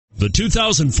The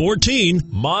 2014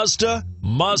 Mazda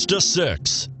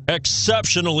Mazda6.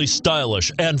 Exceptionally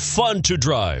stylish and fun to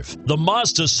drive, the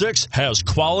Mazda 6 has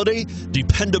quality,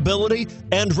 dependability,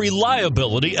 and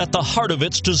reliability at the heart of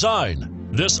its design.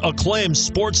 This acclaimed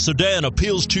sports sedan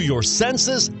appeals to your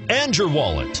senses and your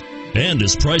wallet and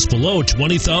is priced below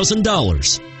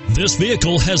 $20,000. This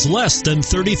vehicle has less than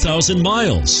 30,000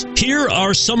 miles. Here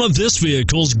are some of this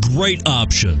vehicle's great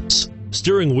options: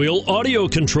 steering wheel audio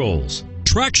controls,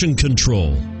 traction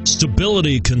control,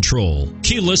 stability control,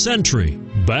 keyless entry,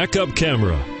 backup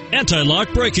camera,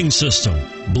 anti-lock braking system,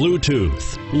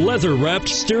 Bluetooth, leather-wrapped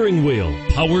steering wheel,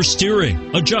 power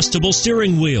steering, adjustable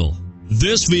steering wheel.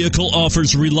 This vehicle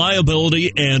offers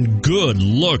reliability and good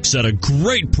looks at a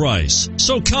great price.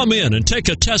 So come in and take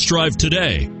a test drive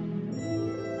today.